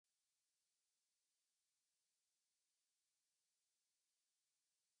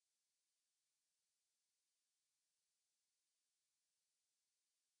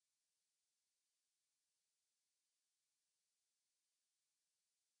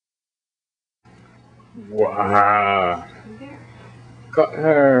Wow. Got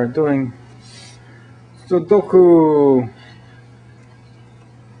her doing Sudoku.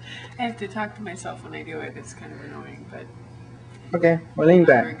 I have to talk to myself when I do it. It's kind of annoying, but Okay, well, lean I'm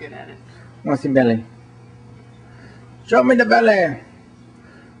back. very good at it. What's your belly? Show me the belly.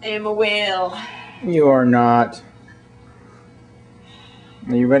 I am a whale. You are not.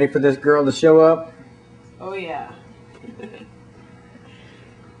 Are you ready for this girl to show up? Oh yeah.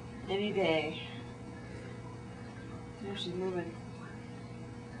 Any day. Now she's moving.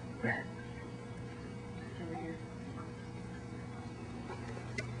 Where? Over here.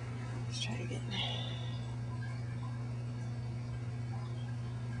 Let's try again.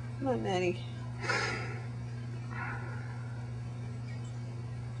 Come on, Maddie.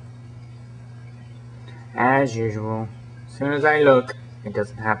 As usual. As soon as I look, it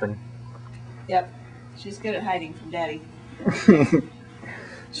doesn't happen. Yep. She's good at hiding from Daddy.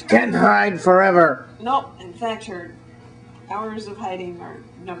 She can't hide forever. Nope. In fact, her hours of hiding are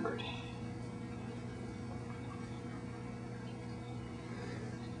numbered.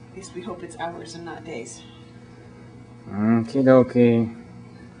 At least we hope it's hours and not days. Okie dokie.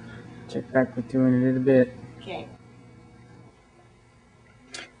 Check back with you in a little bit. Okay.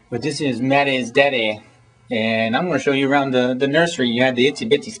 But this is Maddie's daddy. And I'm going to show you around the nursery. You had the itsy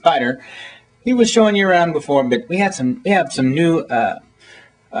bitsy spider. He was showing you around before, but we have some new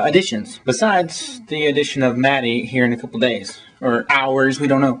additions. Besides the addition of Maddie here in a couple days. Or hours, we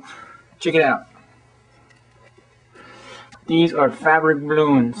don't know. Check it out. These are fabric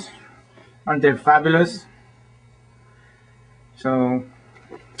balloons. Aren't they fabulous? So,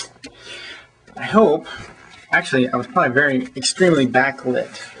 I hope... Actually, I was probably extremely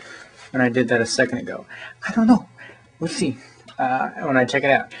backlit when I did that a second ago. I don't know. We'll see when I check it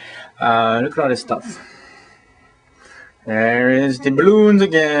out. Look at all this stuff. There is the balloons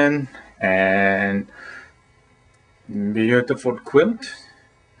again. And beautiful quilt.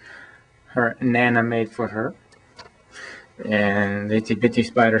 Her Nana made for her. And the Itsy Bitsy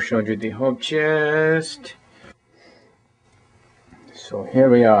Spider showed you the hope chest. So here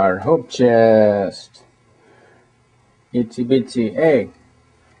we are, hope chest. Itsy Bitsy, hey,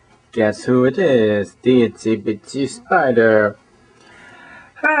 guess who it is? The Itsy Bitsy Spider.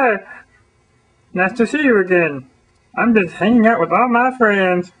 Hi, nice to see you again. I'm just hanging out with all my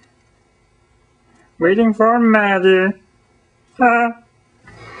friends, waiting for Maddie.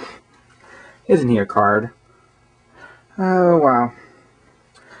 Isn't he a card? Oh, wow.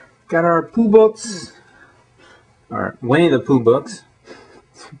 Got our Pooh books. Or Winnie the Pooh books.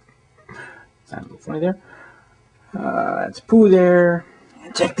 Sounds a little funny there. That's Pooh there.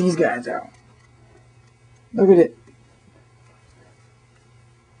 And check these guys out. Look at it.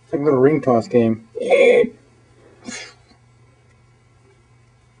 It's like a little ring toss game.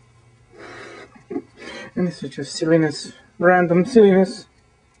 And this is just silliness. Random silliness.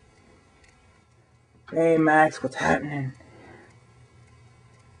 Hey Max, what's happening?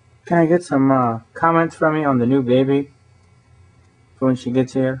 Can I get some comments from you on the new baby for when she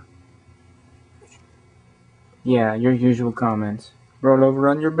gets here? Yeah, your usual comments. Roll over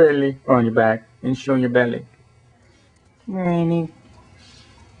on your belly, or on your back, and show your belly. Come here, Annie.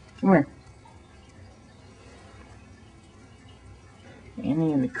 Come here.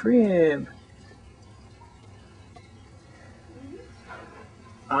 Annie in the crib.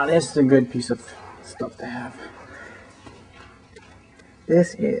 Ah, this is a good piece of stuff to have.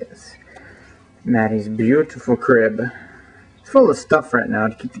 This is Maddie's beautiful crib. It's full of stuff right now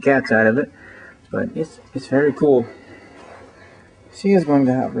to keep the cats out of it, but it's very cool. She is going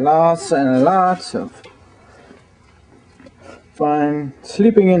to have lots and lots of fun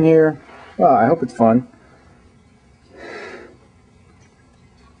sleeping in here. Well, I hope it's fun.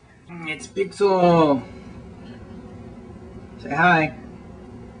 It's Pixel. Say hi.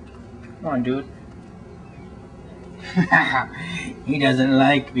 Come on, dude. He doesn't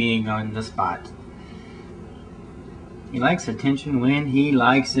like being on the spot. He likes attention when he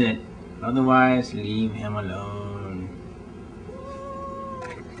likes it. Otherwise, leave him alone.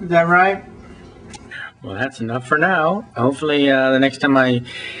 Is that right? Well, that's enough for now. Hopefully, the next time I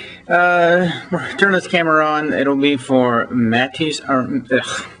turn this camera on, it'll be for Maddie's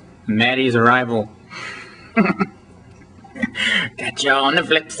arrival. Catch you on the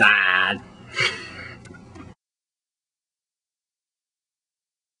flip side.